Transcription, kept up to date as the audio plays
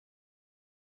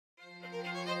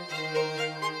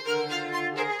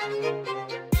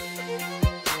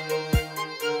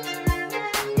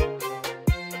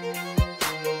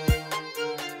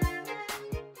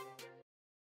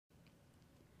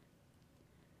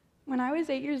When I was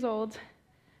 8 years old,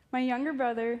 my younger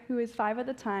brother, who was 5 at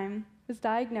the time, was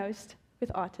diagnosed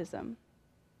with autism.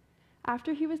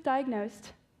 After he was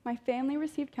diagnosed, my family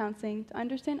received counseling to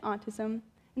understand autism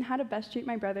and how to best treat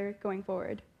my brother going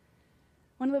forward.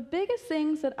 One of the biggest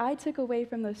things that I took away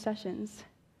from those sessions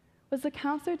was the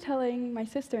counselor telling my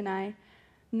sister and I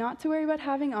not to worry about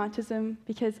having autism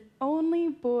because only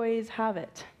boys have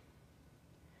it.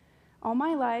 All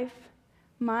my life,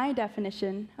 my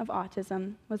definition of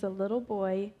autism was a little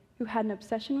boy who had an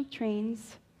obsession with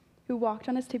trains, who walked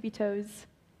on his tippy toes,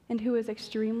 and who was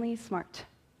extremely smart.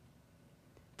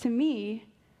 To me,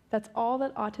 that's all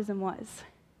that autism was.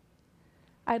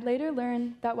 I'd later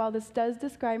learn that while this does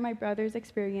describe my brother's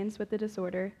experience with the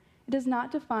disorder, it does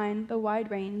not define the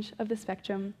wide range of the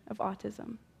spectrum of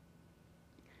autism.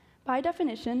 By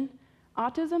definition,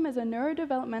 autism is a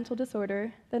neurodevelopmental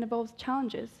disorder that involves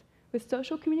challenges with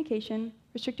social communication,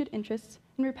 restricted interests,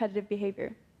 and repetitive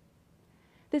behavior.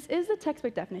 This is the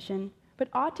textbook definition,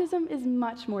 but autism is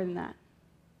much more than that.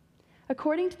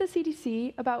 According to the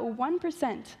CDC, about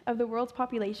 1% of the world's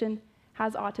population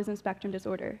has autism spectrum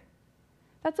disorder.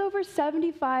 That's over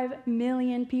 75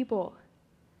 million people.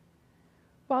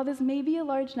 While this may be a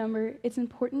large number, it's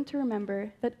important to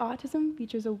remember that autism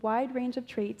features a wide range of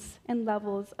traits and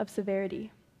levels of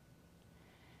severity.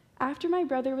 After my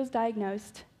brother was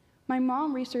diagnosed, my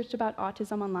mom researched about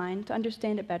autism online to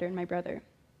understand it better in my brother.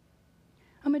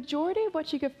 A majority of what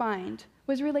she could find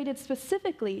was related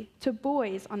specifically to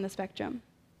boys on the spectrum.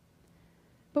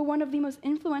 But one of the most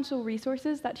influential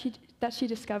resources that she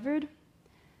discovered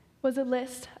was a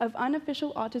list of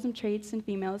unofficial autism traits in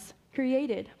females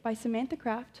created by Samantha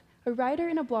Kraft, a writer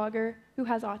and a blogger who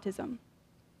has autism.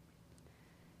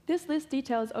 This list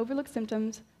details overlooked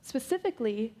symptoms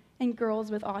specifically in girls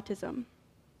with autism.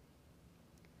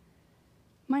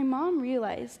 My mom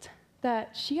realized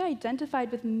that she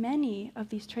identified with many of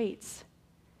these traits,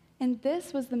 and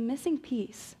this was the missing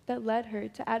piece that led her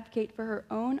to advocate for her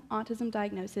own autism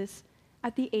diagnosis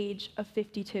at the age of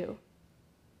 52.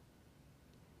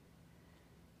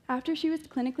 After she was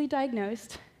clinically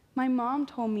diagnosed, my mom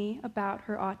told me about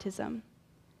her autism.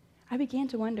 I began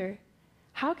to wonder,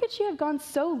 how could she have gone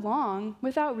so long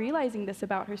without realizing this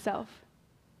about herself?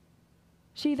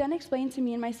 She then explained to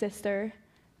me and my sister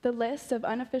the list of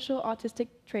unofficial autistic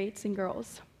traits in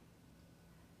girls.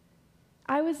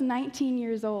 I was 19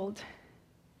 years old,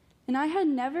 and I had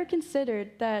never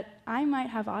considered that I might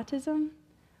have autism,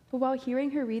 but while hearing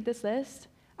her read this list,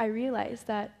 I realized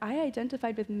that I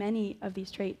identified with many of these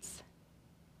traits.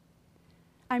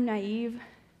 I'm naive.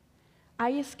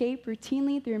 I escape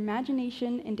routinely through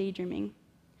imagination and daydreaming.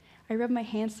 I rub my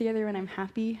hands together when I'm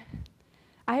happy.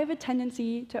 I have a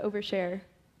tendency to overshare.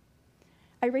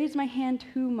 I raise my hand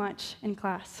too much in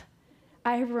class.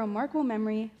 I have a remarkable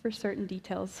memory for certain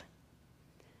details.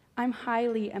 I'm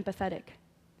highly empathetic,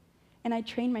 and I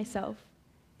train myself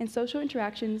in social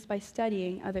interactions by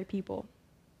studying other people.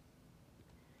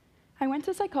 I went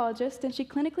to a psychologist, and she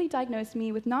clinically diagnosed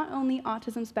me with not only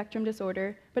autism spectrum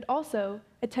disorder, but also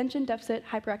attention deficit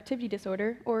hyperactivity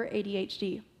disorder, or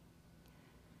ADHD.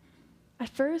 At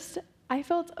first, I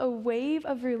felt a wave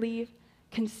of relief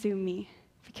consume me,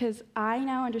 because I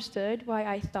now understood why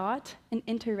I thought and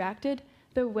interacted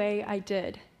the way I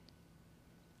did.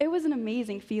 It was an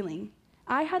amazing feeling.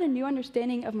 I had a new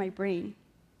understanding of my brain.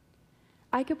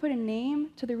 I could put a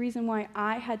name to the reason why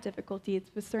I had difficulties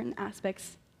with certain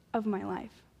aspects of my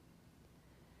life.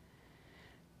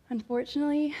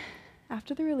 Unfortunately,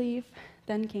 after the relief,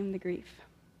 then came the grief.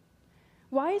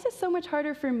 Why is it so much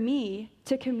harder for me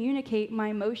to communicate my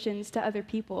emotions to other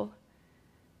people?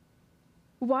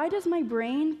 Why does my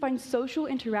brain find social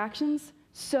interactions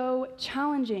so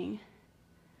challenging?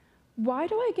 Why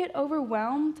do I get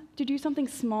overwhelmed to do something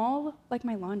small like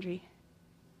my laundry?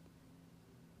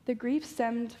 The grief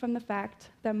stemmed from the fact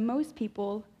that most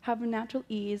people have a natural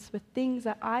ease with things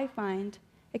that I find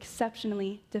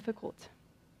exceptionally difficult.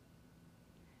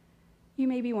 You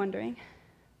may be wondering,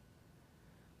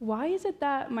 why is it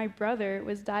that my brother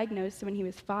was diagnosed when he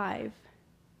was 5,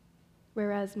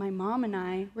 whereas my mom and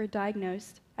I were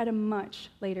diagnosed at a much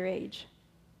later age?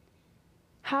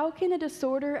 How can a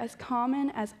disorder as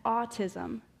common as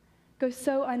autism go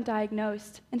so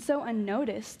undiagnosed and so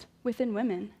unnoticed within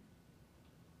women?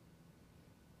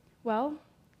 Well,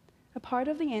 a part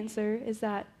of the answer is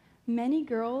that many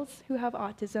girls who have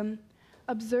autism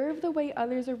observe the way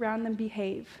others around them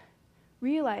behave,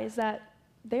 realize that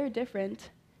they're different,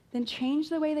 then change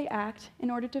the way they act in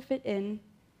order to fit in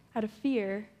out of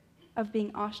fear of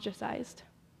being ostracized.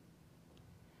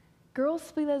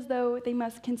 Girls feel as though they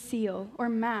must conceal or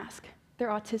mask their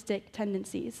autistic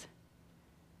tendencies.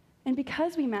 And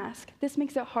because we mask, this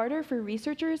makes it harder for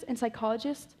researchers and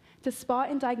psychologists to spot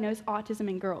and diagnose autism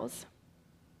in girls.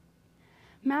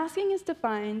 Masking is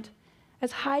defined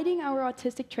as hiding our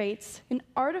autistic traits and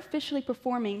artificially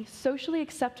performing socially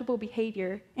acceptable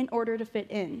behavior in order to fit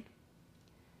in.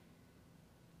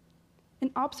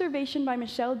 An observation by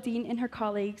Michelle Dean and her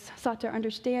colleagues sought to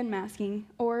understand masking,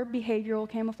 or behavioral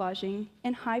camouflaging,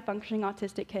 in high-functioning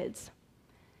autistic kids.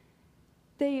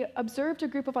 They observed a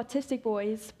group of autistic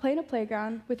boys play in a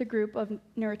playground with a group of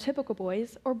neurotypical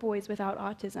boys, or boys without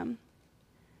autism.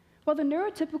 While the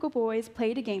neurotypical boys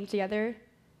played a game together,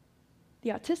 the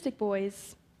autistic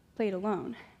boys played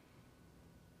alone.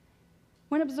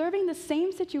 When observing the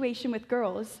same situation with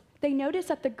girls, they noticed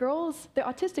that the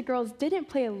autistic girls didn't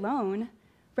play alone.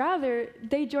 Rather,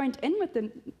 they joined in with the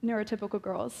neurotypical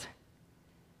girls.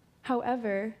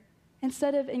 However,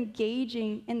 instead of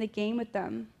engaging in the game with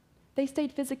them, they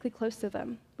stayed physically close to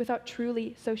them without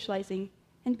truly socializing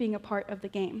and being a part of the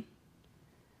game,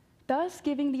 thus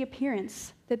giving the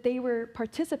appearance that they were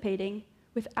participating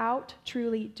without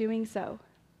truly doing so.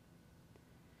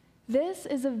 This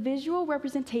is a visual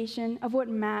representation of what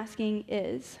masking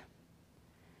is.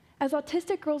 As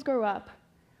autistic girls grow up,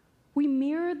 we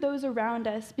mirror those around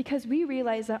us because we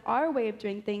realize that our way of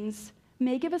doing things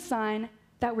may give a sign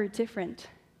that we're different.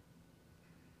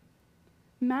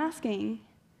 Masking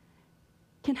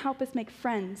can help us make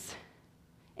friends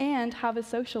and have a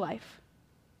social life,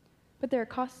 but there are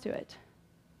costs to it.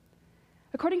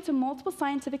 According to multiple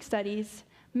scientific studies,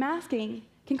 masking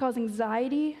can cause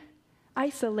anxiety,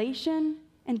 isolation,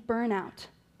 and burnout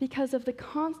because of the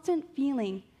constant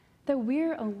feeling that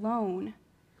we're alone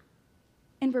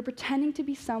and we're pretending to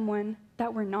be someone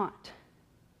that we're not.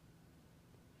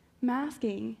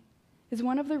 Masking is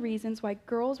one of the reasons why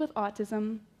girls with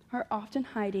autism are often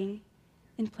hiding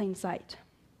in plain sight.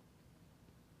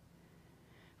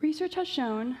 Research has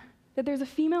shown that there's a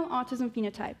female autism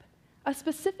phenotype, a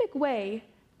specific way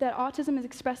that autism is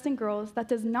expressed in girls that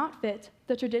does not fit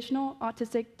the traditional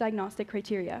autistic diagnostic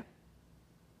criteria.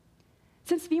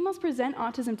 Since females present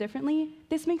autism differently,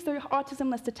 this makes their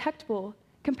autism less detectable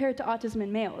compared to autism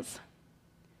in males.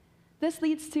 This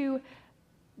leads to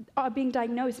being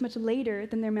diagnosed much later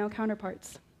than their male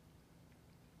counterparts.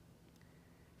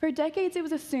 For decades, it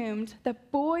was assumed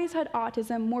that boys had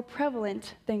autism more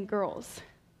prevalent than girls.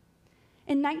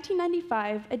 In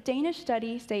 1995, a Danish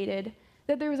study stated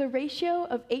that there was a ratio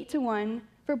of 8:1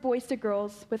 for boys to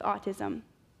girls with autism.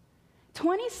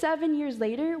 27 years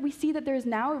later, we see that there is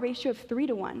now a ratio of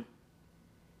 3:1.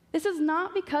 This is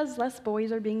not because less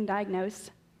boys are being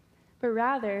diagnosed, but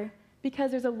rather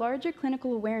because there's a larger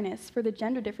clinical awareness for the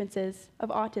gender differences of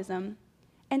autism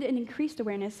and an increased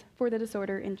awareness for the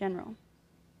disorder in general.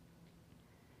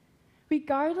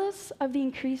 Regardless of the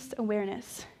increased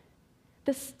awareness,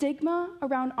 the stigma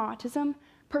around autism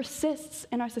persists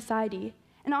in our society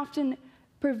and often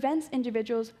prevents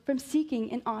individuals from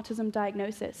seeking an autism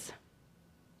diagnosis.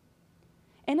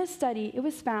 In a study, it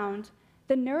was found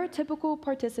that neurotypical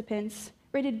participants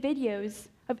rated videos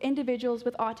of individuals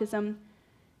with autism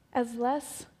as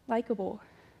less likable.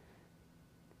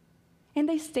 And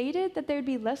they stated that they would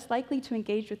be less likely to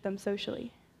engage with them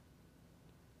socially.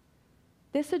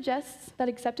 This suggests that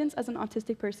acceptance as an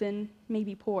autistic person may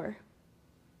be poor.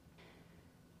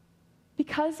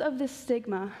 Because of this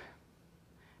stigma,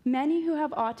 many who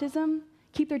have autism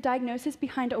keep their diagnosis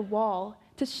behind a wall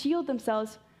to shield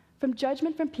themselves from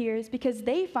judgment from peers because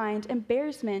they find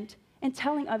embarrassment in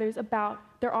telling others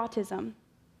about their autism.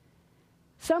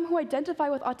 Some who identify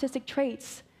with autistic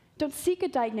traits don't seek a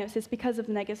diagnosis because of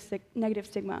negative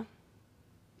stigma.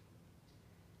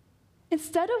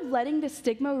 Instead of letting the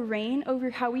stigma reign over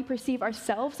how we perceive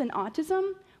ourselves and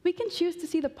autism, we can choose to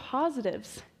see the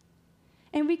positives,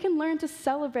 and we can learn to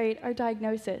celebrate our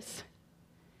diagnosis.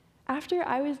 After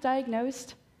I was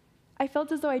diagnosed, I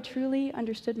felt as though I truly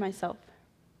understood myself.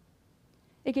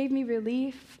 It gave me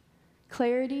relief,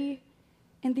 clarity,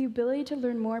 and the ability to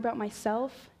learn more about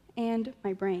myself and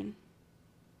my brain.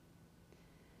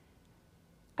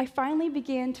 I finally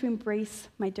began to embrace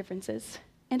my differences,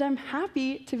 and I'm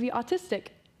happy to be autistic.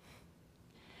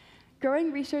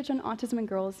 Growing research on autism in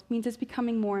girls means it's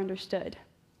becoming more understood.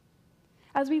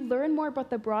 As we learn more about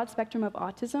the broad spectrum of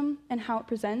autism and how it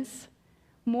presents,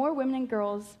 more women and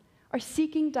girls are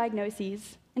seeking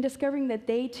diagnoses and discovering that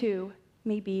they too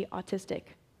may be autistic.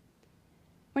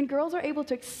 When girls are able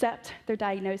to accept their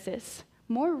diagnosis,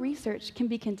 more research can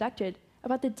be conducted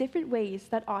about the different ways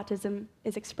that autism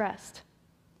is expressed.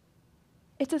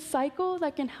 It's a cycle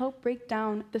that can help break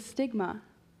down the stigma.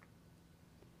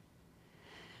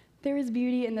 There is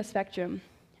beauty in the spectrum,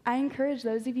 I encourage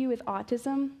those of you with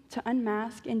autism to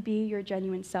unmask and be your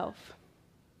genuine self.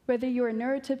 Whether you are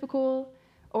neurotypical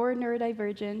or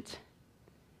neurodivergent,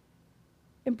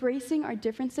 embracing our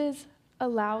differences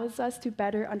allows us to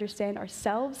better understand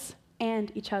ourselves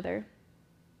and each other.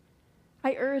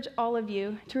 I urge all of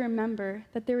you to remember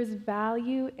that there is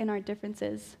value in our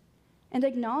differences, and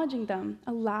acknowledging them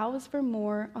allows for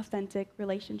more authentic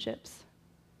relationships.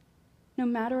 No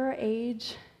matter our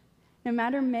age, no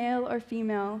matter male or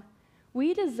female,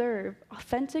 we deserve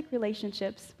authentic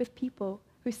relationships with people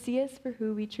who see us for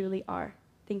who we truly are.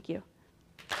 Thank you.